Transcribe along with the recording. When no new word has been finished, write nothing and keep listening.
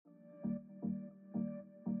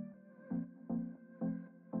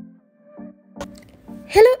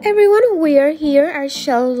Hello everyone, we are here at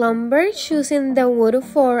Shell Lumber choosing the wood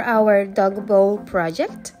for our dog bowl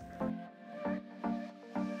project.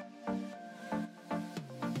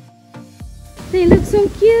 They look so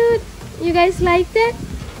cute. You guys liked it?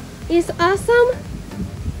 It's awesome.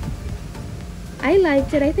 I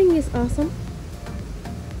liked it. I think it's awesome.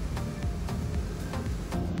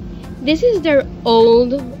 This is their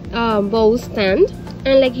old bowl stand,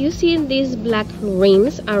 and like you see these black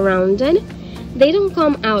rings around it. They don't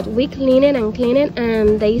come out. We clean it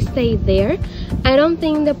and they stay there. I don't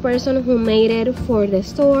think the person who made it for the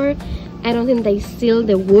store, I don't think they steal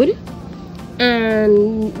the wood,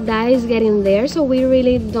 and that is getting there. So we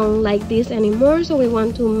really don't like this anymore, so we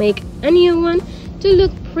want to make a new one to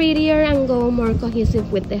look prettier and go more cohesive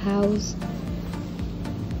with the house.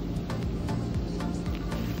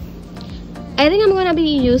 I think I'm gonna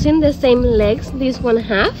be using the same legs this one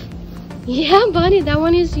have. Yeah, Bunny, that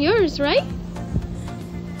one is yours, right?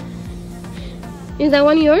 Is that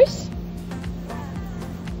one yours?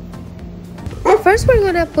 First, we're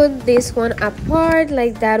gonna put this one apart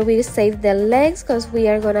like that. We save the legs because we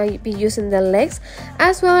are gonna be using the legs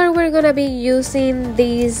as well. And we're gonna be using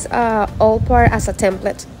this all part as a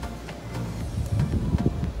template.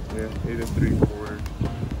 Yeah, 8 3/4.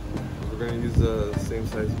 We're gonna use the same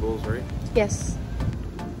size bowls, right? Yes.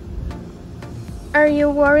 Are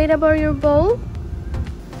you worried about your bowl?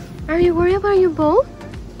 Are you worried about your bowl?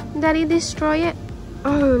 That it destroy it?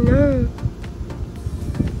 Oh no.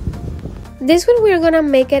 This one we're gonna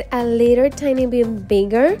make it a little tiny bit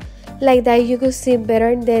bigger, like that you could see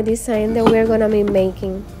better the design that we're gonna be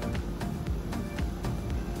making.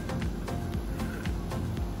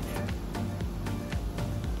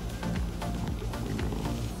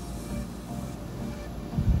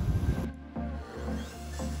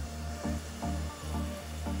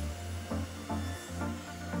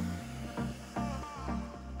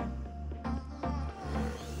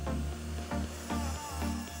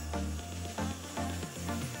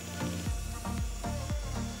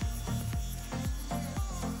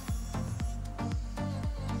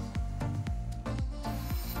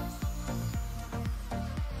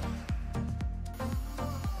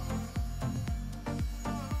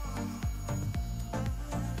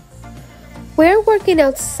 We're working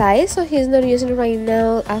outside, so he's not using right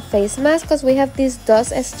now a face mask because we have this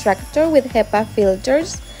dust extractor with HEPA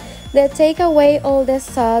filters that take away all the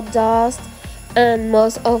sawdust and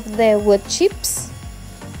most of the wood chips.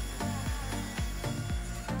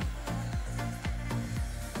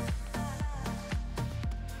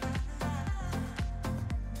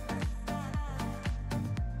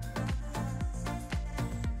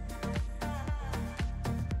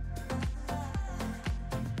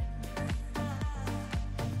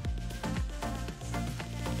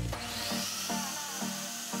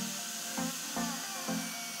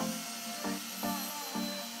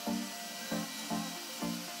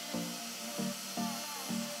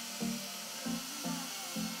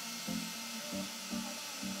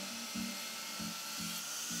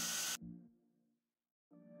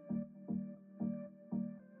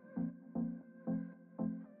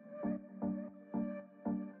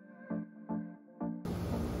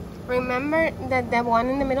 Remember that the one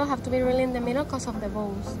in the middle have to be really in the middle because of the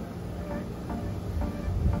bowls.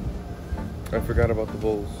 I forgot about the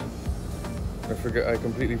bowls. I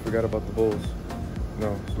completely forgot about the bowls.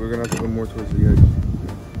 No, so we're gonna have to go more towards the edge.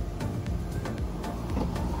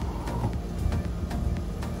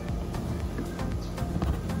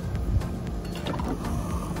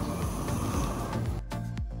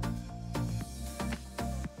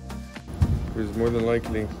 Because more than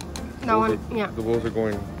likely, the bowls are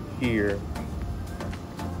going here.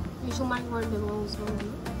 You should mark where the bowls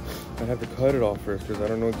are. I have to cut it off first because I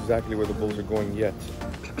don't know exactly where the bowls are going yet.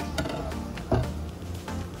 Alright,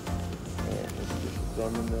 let's get the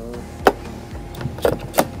thumb in now.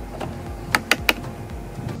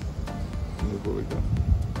 And we'll go like that.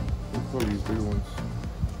 We'll probably use bigger ones.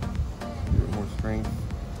 Give it more strength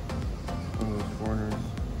on those corners.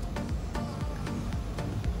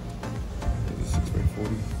 This is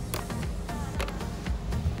 6x40.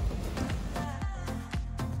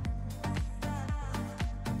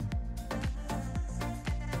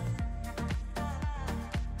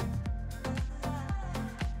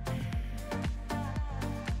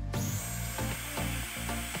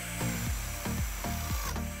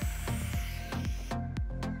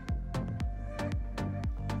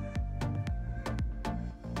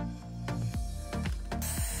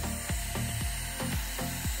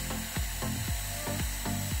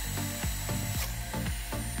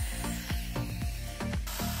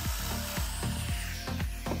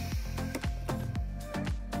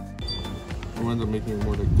 We'll end up making it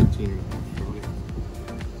more like 15 probably.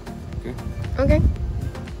 Okay? Okay.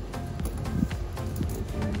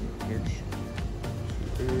 Edge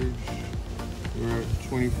to edge. We're at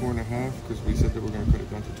 24.5 because we said that we're going to cut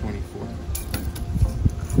it down to 24.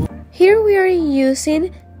 Here we are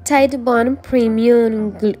using Titebond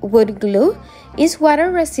Premium Wood Glue. It's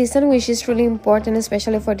water resistant, which is really important,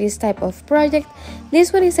 especially for this type of project.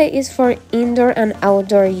 This one is for indoor and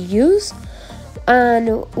outdoor use.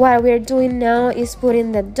 And what we're doing now is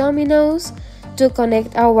putting the dominoes to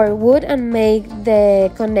connect our wood and make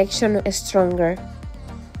the connection stronger.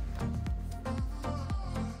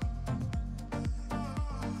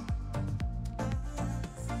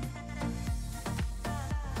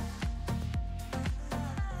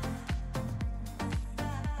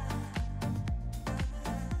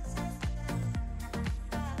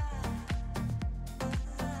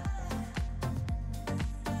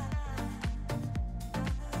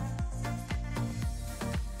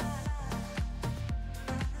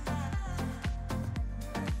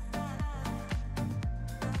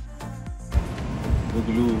 The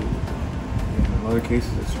glue, in other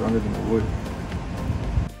cases, it's stronger than the wood.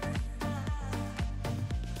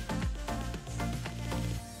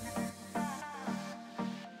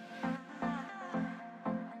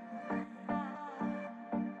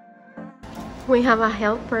 We have a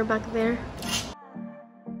helper back there.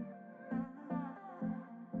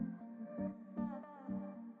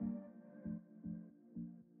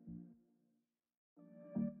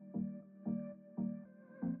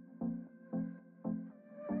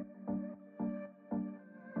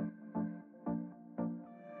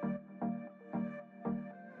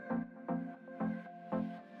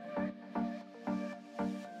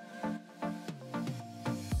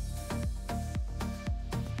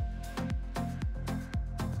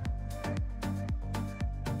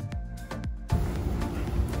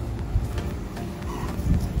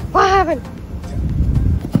 What happened?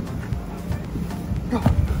 Go!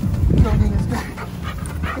 Go, Venus, go!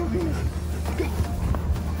 Go, Venus, go!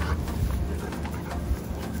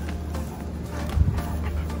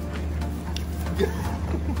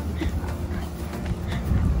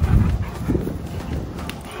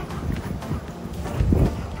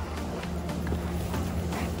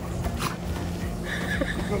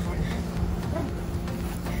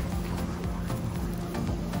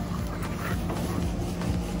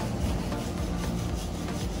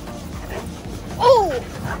 Oh!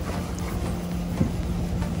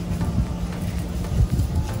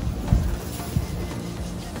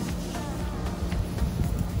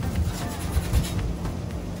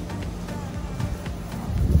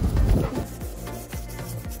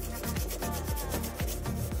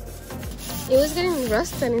 It was getting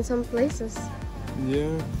rusted in some places.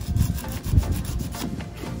 Yeah.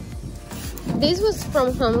 This was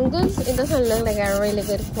from Home Goods. It doesn't look like a really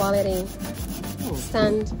good quality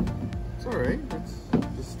stand. It's alright. It's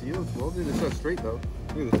just steel. It's welded. It's not straight though.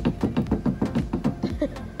 Look at this.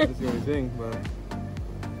 That's the only thing, but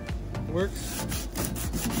it works.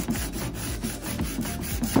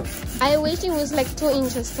 I wish it was like 2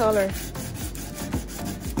 inches taller.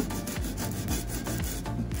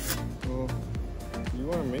 Well, if you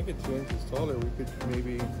want to make it 2 inches taller, we could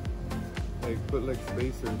maybe like put like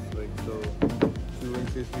spacers, like so 2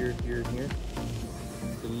 inches here, here, and here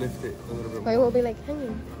to lift it a little bit But it more. will be like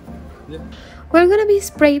hanging. Yeah. We're gonna be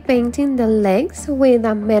spray painting the legs with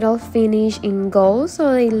a metal finish in gold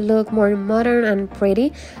so they look more modern and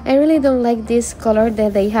pretty. I really don't like this color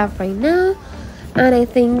that they have right now, and I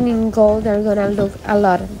think in gold they're gonna look a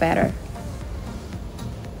lot better.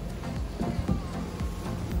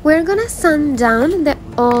 We're gonna sand down the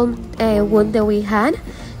old wood that we had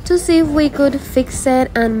to see if we could fix it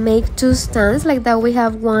and make 2 stands like that. We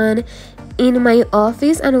have one in my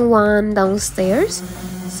office and one downstairs.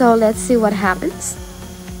 So let's see what happens.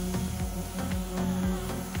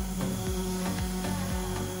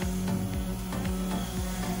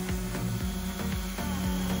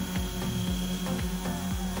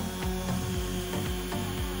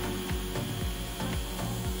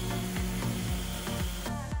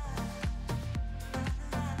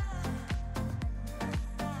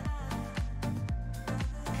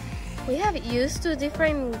 We have used 2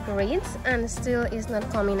 different grids and still it's not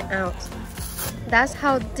coming out. That's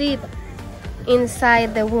how deep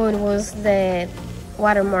inside the wood was the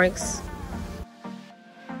watermarks.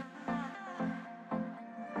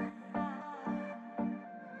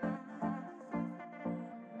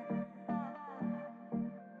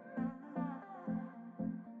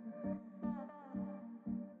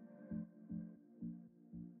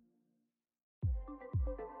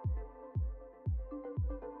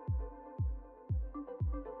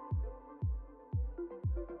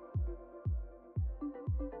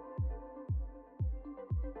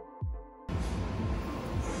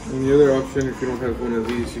 And the other option, if you don't have one of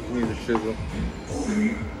these, you can use a chisel.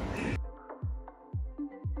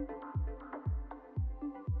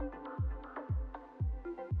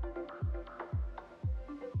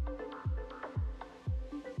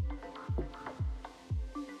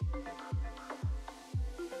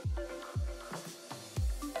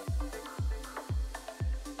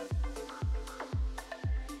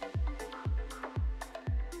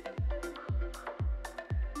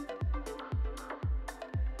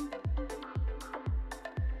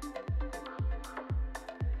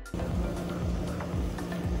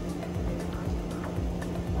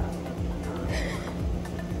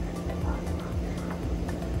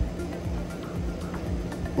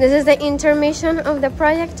 This is the intermission of the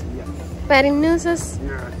project? Yes. Petting nooses?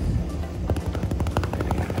 Yes.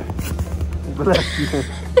 Bless you.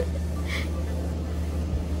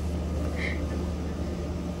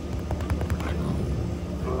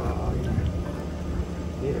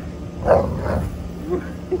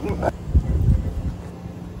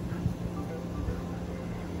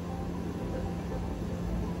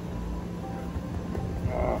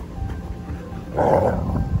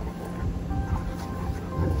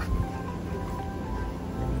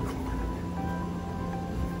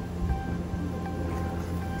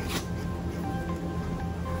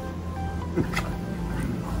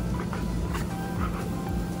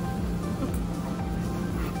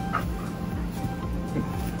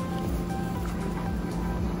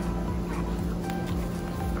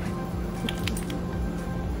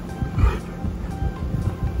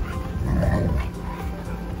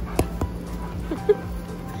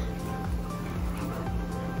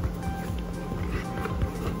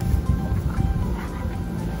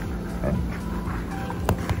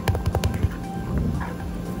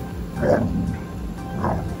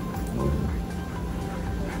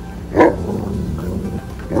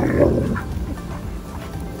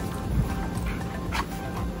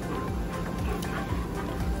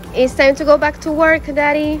 It's time to go back to work,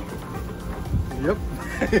 Daddy. Yep.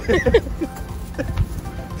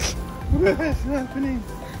 What is happening?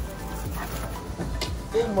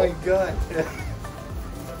 Oh my god.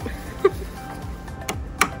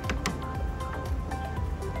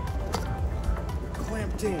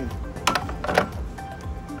 Clamped in.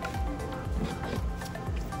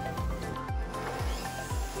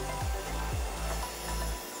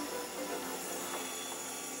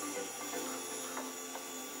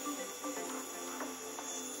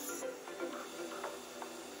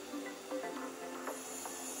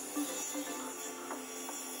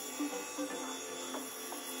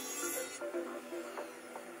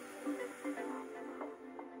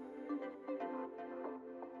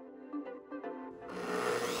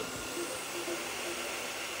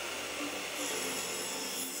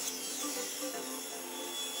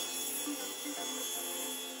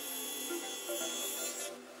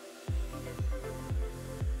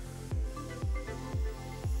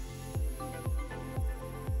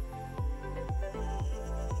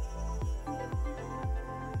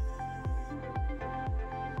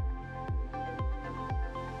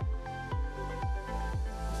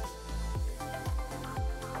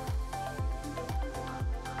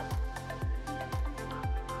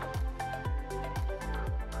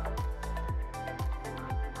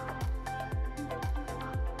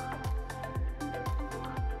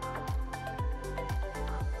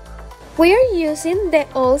 We are using the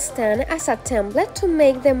old stand as a template to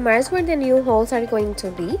make the marks where the new holes are going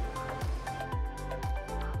to be.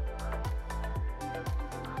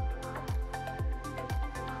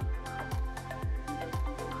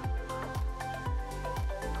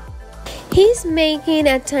 He's making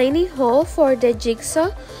a tiny hole for the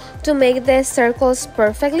jigsaw to make the circles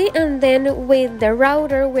perfectly, and then with the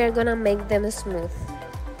router we are gonna make them smooth.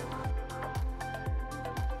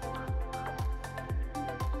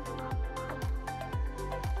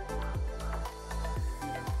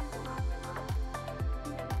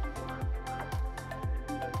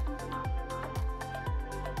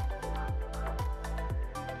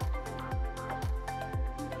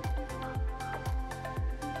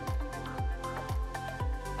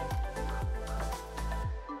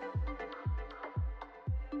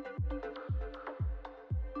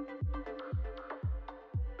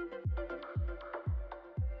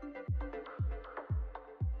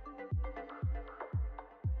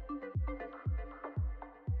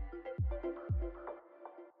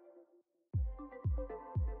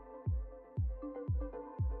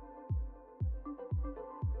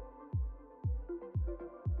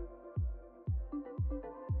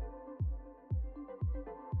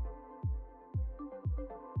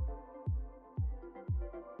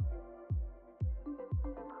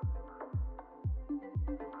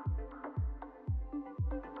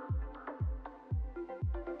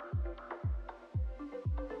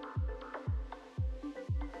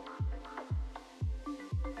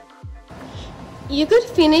 You could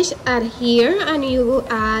finish at here and you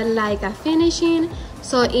add like a finishing,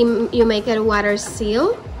 so you make it water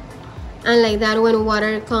seal, and like that when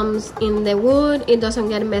water comes in the wood it doesn't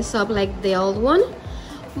get messed up like the old one.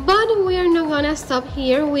 But we're not gonna stop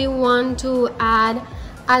here. We want to add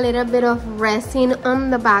a little bit of resin on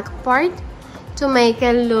the back part to make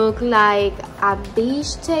it look like a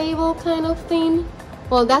beach table kind of thing.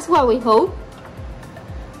 Well, that's what we hope.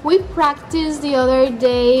 We practiced the other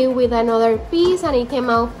day with another piece and it came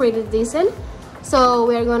out pretty decent, so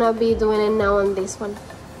we're gonna be doing it now on this one.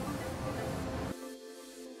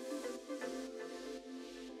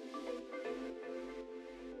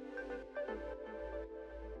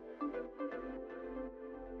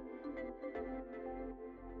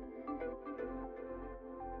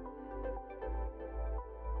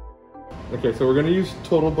 Okay, so we're gonna use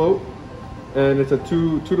total boat, and it's a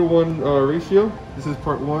 2-to-1 ratio. This is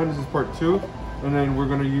part 1, this is part 2, and then we're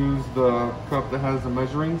gonna use the cup that has the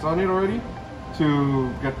measurings on it already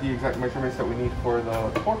to get the exact measurements that we need for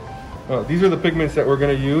the pour. These are the pigments that we're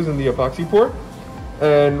gonna use in the epoxy pour,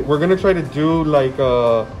 and we're gonna try to do like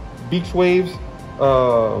beach waves,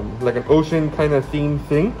 like an ocean kind of theme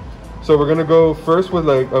thing. So we're gonna go first with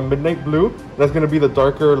like a midnight blue. That's gonna be the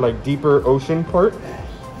darker, like deeper ocean part.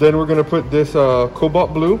 Then we're gonna put this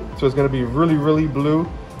cobalt blue, so it's gonna be really, really blue,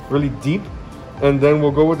 really deep. And then we'll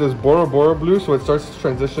go with this Bora Bora blue, so it starts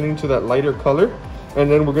transitioning to that lighter color. And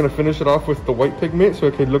then we're gonna finish it off with the white pigment, so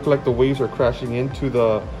it could look like the waves are crashing into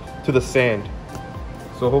the sand.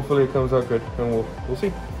 So hopefully it comes out good, and we'll see.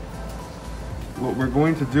 What we're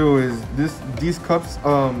going to do is these cups,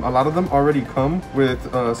 a lot of them already come with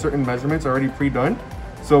certain measurements already pre-done.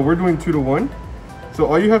 So we're doing 2-to-1. So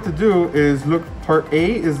all you have to do is look, part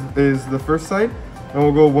A is the first side, and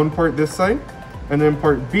we'll go one part this side, and then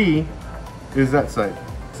part B is that side.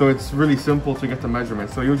 So it's really simple to get the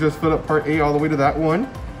measurements. So you'll just fill up part A all the way to that one,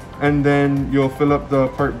 and then you'll fill up the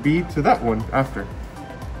part B to that one after.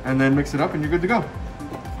 And then mix it up and you're good to go.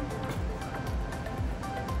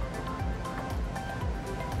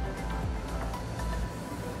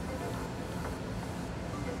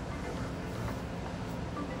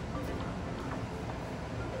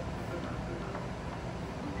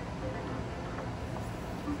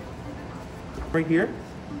 Right here,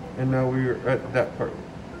 and now we're at that part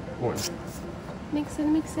 1. Mix it,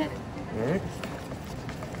 mix it. All right.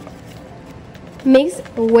 Mix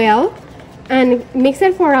well, and mix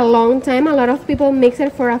it for a long time. A lot of people mix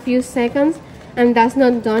it for a few seconds, and that's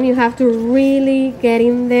not done. You have to really get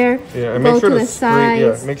in there. Yeah, and go make sure to the scrape,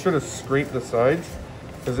 sides. make sure to scrape the sides,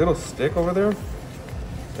 because it'll stick over there,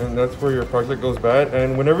 and that's where your project goes bad.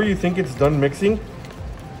 And whenever you think it's done mixing,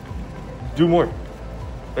 do more.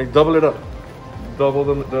 Like double it up. Double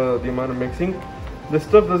the amount of mixing. This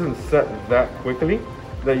stuff doesn't set that quickly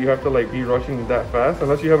that you have to like be rushing that fast,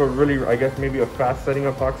 unless you have a really, I guess maybe a fast setting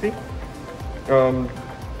epoxy.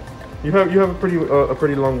 You have a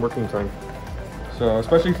pretty long working time. So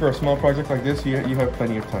especially for a small project like this, you have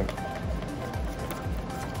plenty of time.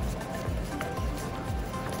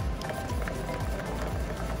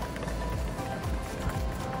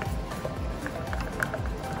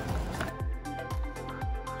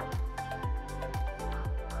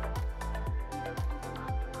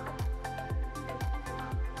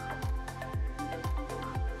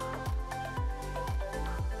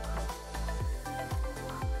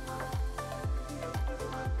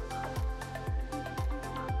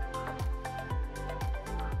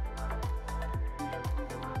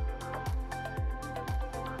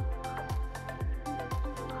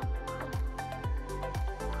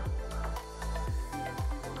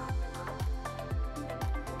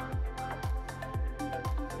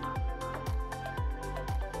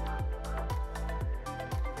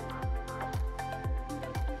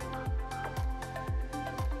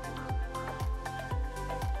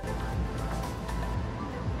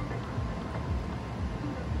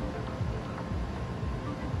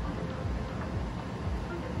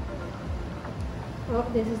 Oh,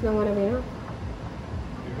 this is not gonna be enough.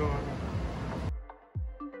 Keep going.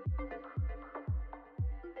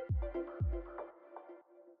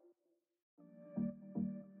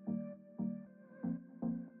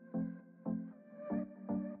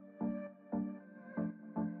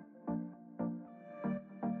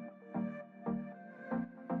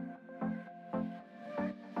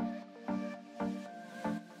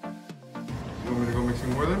 You want me to go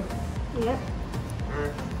mixing more then? Yep.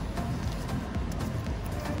 Alright.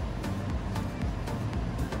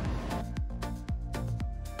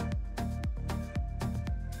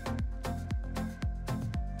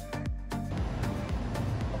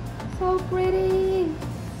 So pretty.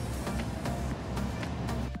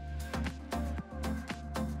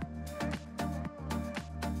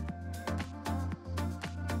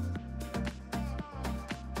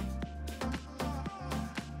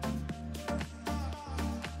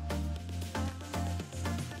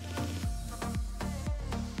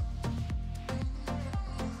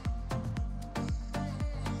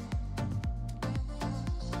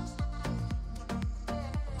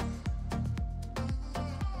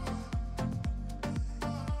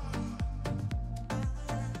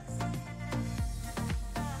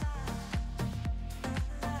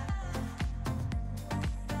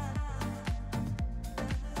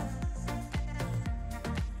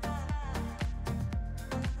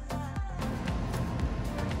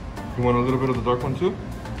 You want a little bit of the dark one too?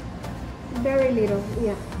 Very little,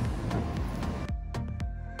 yeah.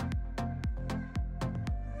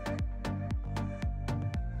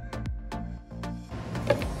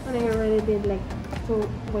 And I already did like to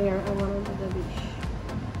where I wanted the dish.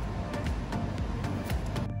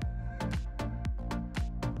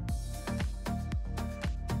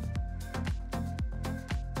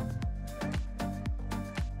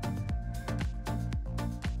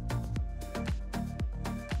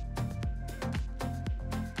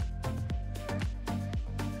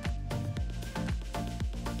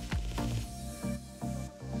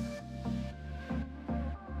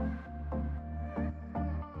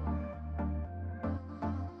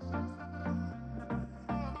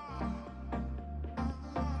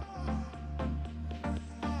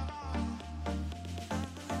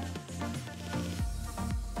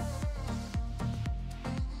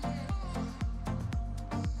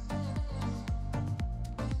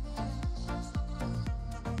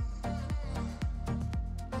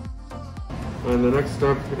 And the next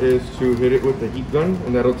step is to hit it with the heat gun,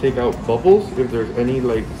 and that'll take out bubbles if there's any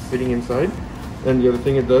like sitting inside. And the other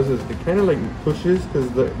thing it does is it kind of like pushes, because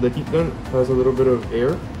the heat gun has a little bit of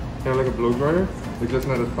air, kind of like a blow dryer. It's just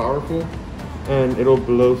not as powerful, and it'll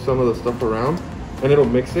blow some of the stuff around and it'll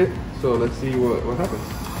mix it. So let's see what happens.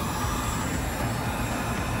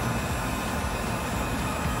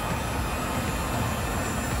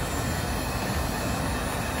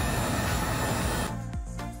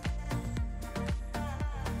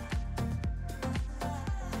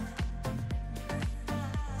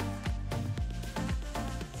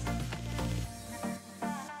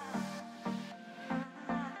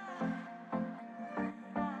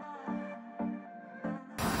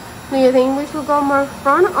 Do you think we should go more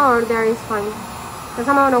front or there is fine? This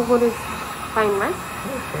amount of wood is fine, right?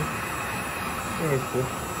 Okay. That's cool.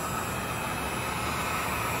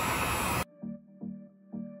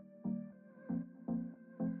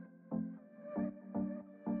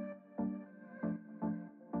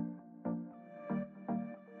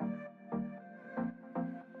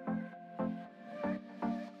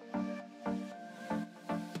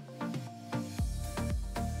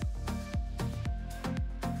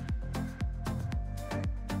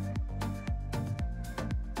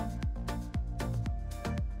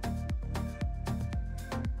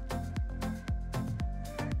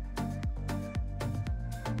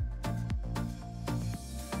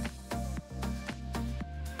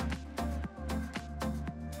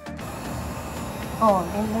 Oh,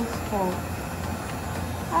 it looks cool.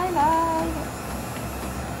 I like it.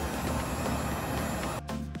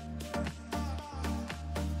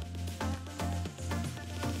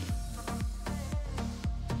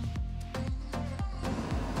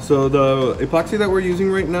 So the epoxy that we're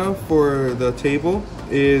using right now for the table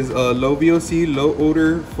is a low VOC, low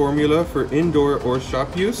odor formula for indoor or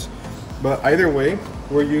shop use. But either way,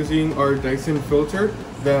 we're using our Dyson filter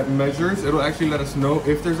that measures. It'll actually let us know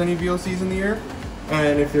if there's any VOCs in the air.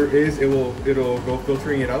 And if there is, it'll go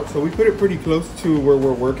filtering it out. So we put it pretty close to where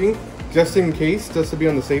we're working, just in case, just to be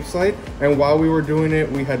on the safe side. And while we were doing it,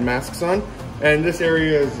 we had masks on. And this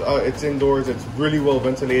area is, it's indoors, it's really well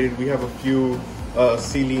ventilated. We have a few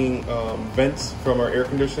ceiling vents from our air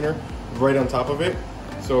conditioner right on top of it.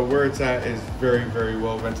 So where it's at is very, very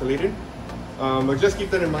well ventilated. But just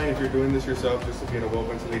keep that in mind if you're doing this yourself, just to be in a well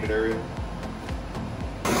ventilated area.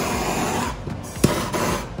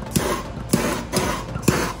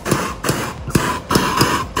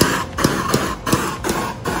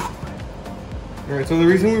 Alright, so the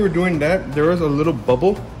reason we were doing that, there was a little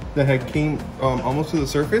bubble that had came almost to the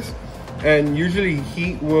surface, and usually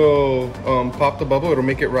heat will pop the bubble, it'll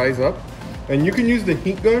make it rise up. And you can use the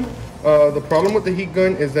heat gun. The problem with the heat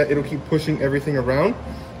gun is that it'll keep pushing everything around.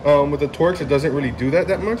 With the torch, it doesn't really do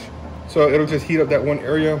that much. So it'll just heat up that one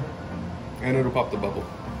area and it'll pop the bubble.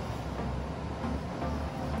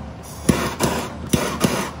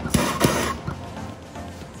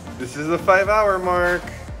 This is the 5-hour mark.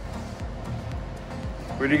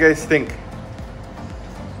 What do you guys think?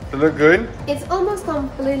 Does it look good? It's almost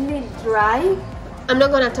completely dry. I'm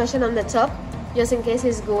not gonna touch it on the top, just in case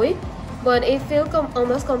it's gooey. But it feels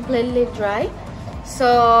almost completely dry.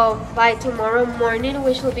 So by tomorrow morning,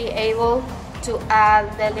 we should be able to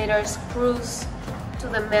add the little screws to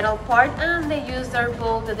the metal part, and they use their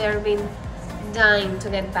bolt that they've been dying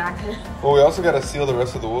to get back. Well, we also gotta seal the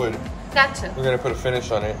rest of the wood. Gotcha. We're gonna put a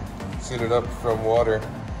finish on it, seal it up from water.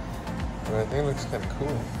 And I think it looks kind of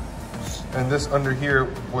cool. And this under here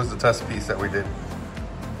was the test piece that we did.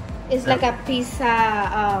 It's like a pizza,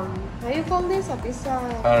 how do you call this? A pizza?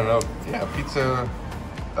 I don't know. Yeah, pizza.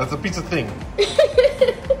 That's a pizza thing.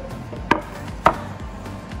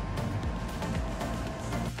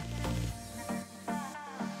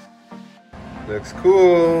 Looks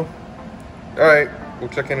cool. All right, we'll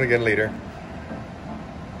check in again later.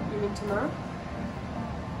 You mean tomorrow?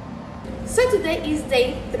 So today is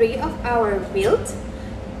day 3 of our build,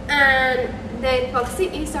 and the epoxy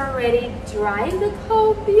is already dry. Look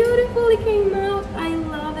how beautiful it came out. I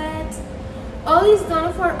love it. All is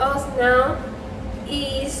done for us now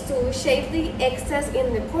is to shape the excess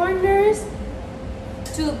in the corners,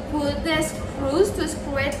 to put the screws to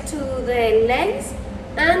screw it to the legs,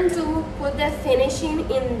 and to put the finishing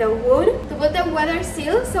in the wood, to put the weather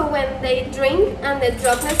seal so when they drink and the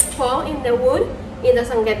droplets fall in the wood, it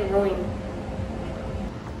doesn't get ruined.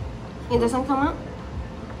 It doesn't come out?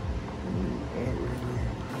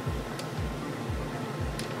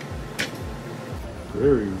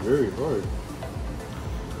 Very, very hard.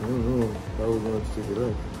 I don't know how we're going to take it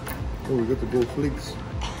out. Oh, we got the gold flakes.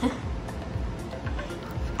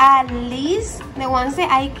 At least the ones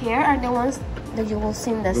that I care are the ones that you will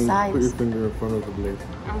see in the sides. Put your finger in front of the blade.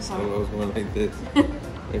 I'm sorry. I was going like this.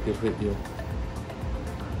 I could hit you.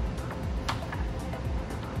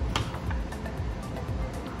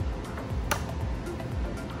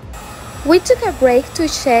 We took a break to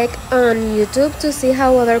check on YouTube to see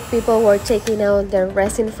how other people were taking out the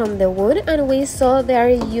resin from the wood, and we saw they are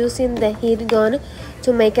using the heat gun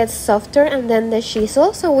to make it softer and then the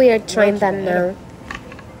chisel, so we are trying that now.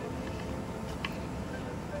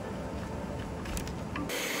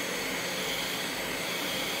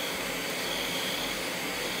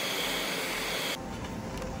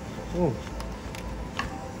 Oh,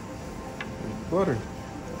 butter.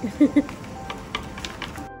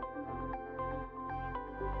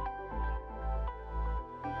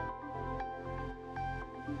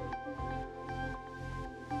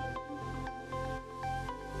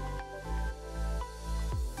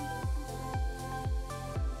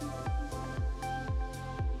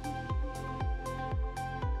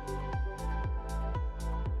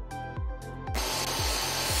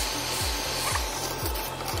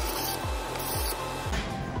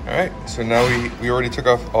 All right, so now we already took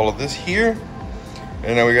off all of this here,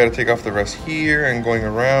 and now we got to take off the rest here and going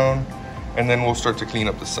around, and then we'll start to clean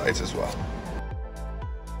up the sides as well.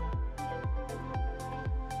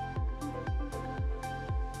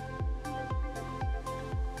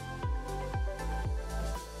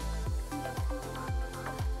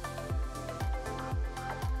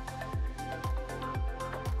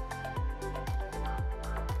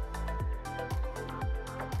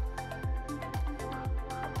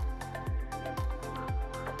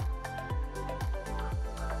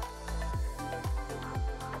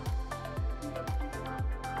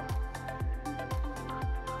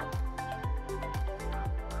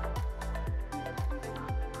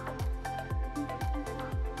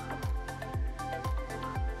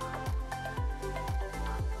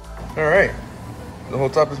 All right, the whole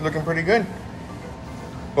top is looking pretty good.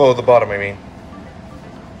 Well, the bottom, I mean.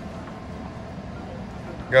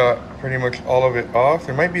 Got pretty much all of it off.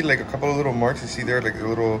 There might be like a couple of little marks you see there, like a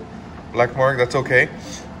little black mark. That's okay.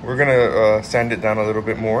 We're gonna sand it down a little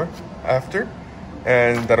bit more after,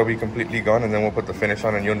 and that'll be completely gone, and then we'll put the finish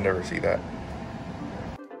on and you'll never see that.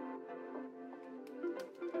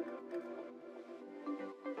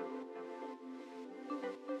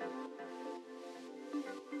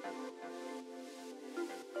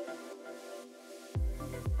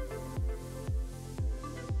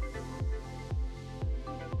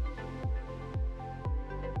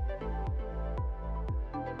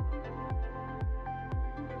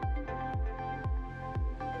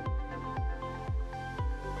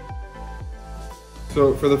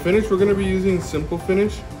 So for the finish, we're going to be using Simple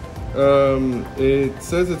Finish. It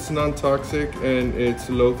says it's non-toxic and it's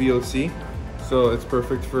low VOC, so it's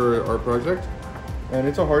perfect for our project. And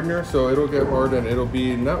it's a hardener, so it'll get hard and it'll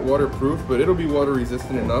be not waterproof, but it'll be water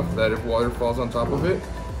resistant enough that if water falls on top of it,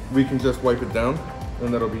 we can just wipe it down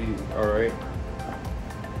and that'll be all right.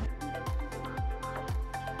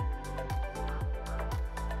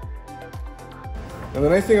 And the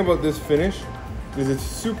nice thing about this finish is it's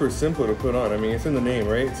super simple to put on. I mean, it's in the name,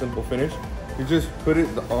 right? Simple Finish. You just put it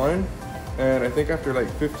on, and I think after like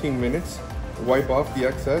 15 minutes, wipe off the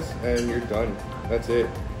excess and you're done. That's it.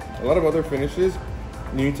 A lot of other finishes,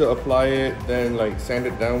 you need to apply it, then like sand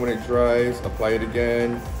it down when it dries, apply it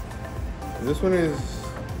again. And this one is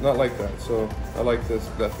not like that, so I like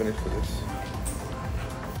that finish for this.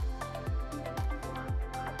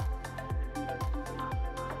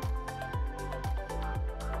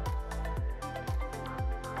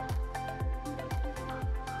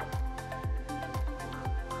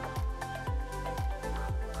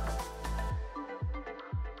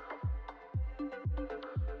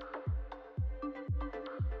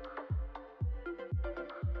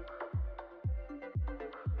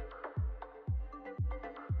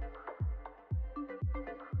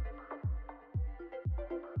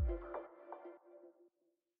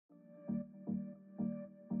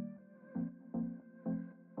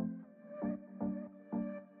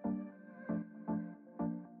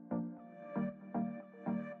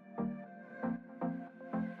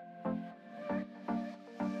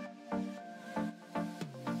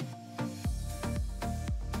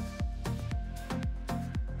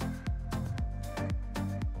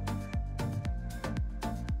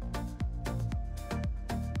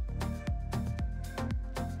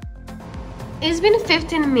 It's been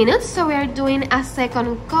 15 minutes, so we are doing a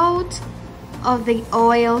second coat of the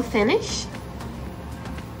oil finish.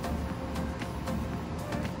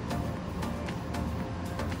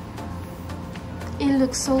 It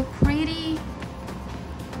looks so pretty.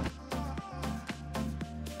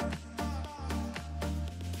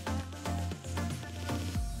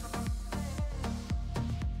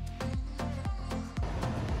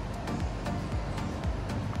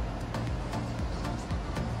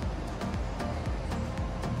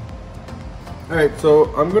 Alright, so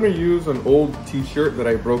I'm going to use an old t-shirt that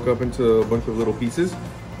I broke up into a bunch of little pieces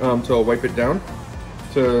to wipe it down,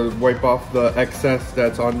 to wipe off the excess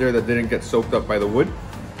that's on there that didn't get soaked up by the wood.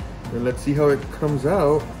 And let's see how it comes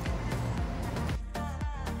out.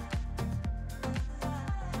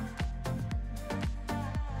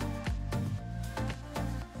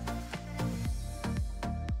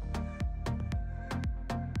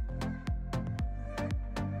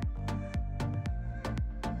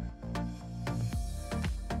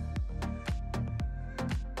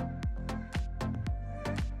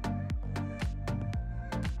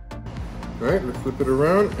 Alright, let's flip it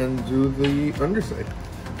around and do the underside.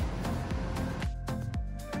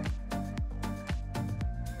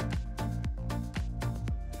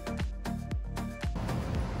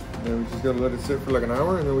 And we just gotta let it sit for like an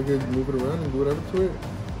hour, and then we can move it around and do whatever to it.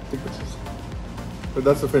 Take pictures. But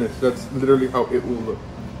that's the finish. That's literally how it will look.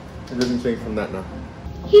 It doesn't change from that now.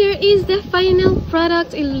 Here is the final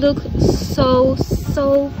product. It looks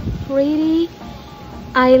so pretty.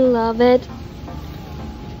 I love it.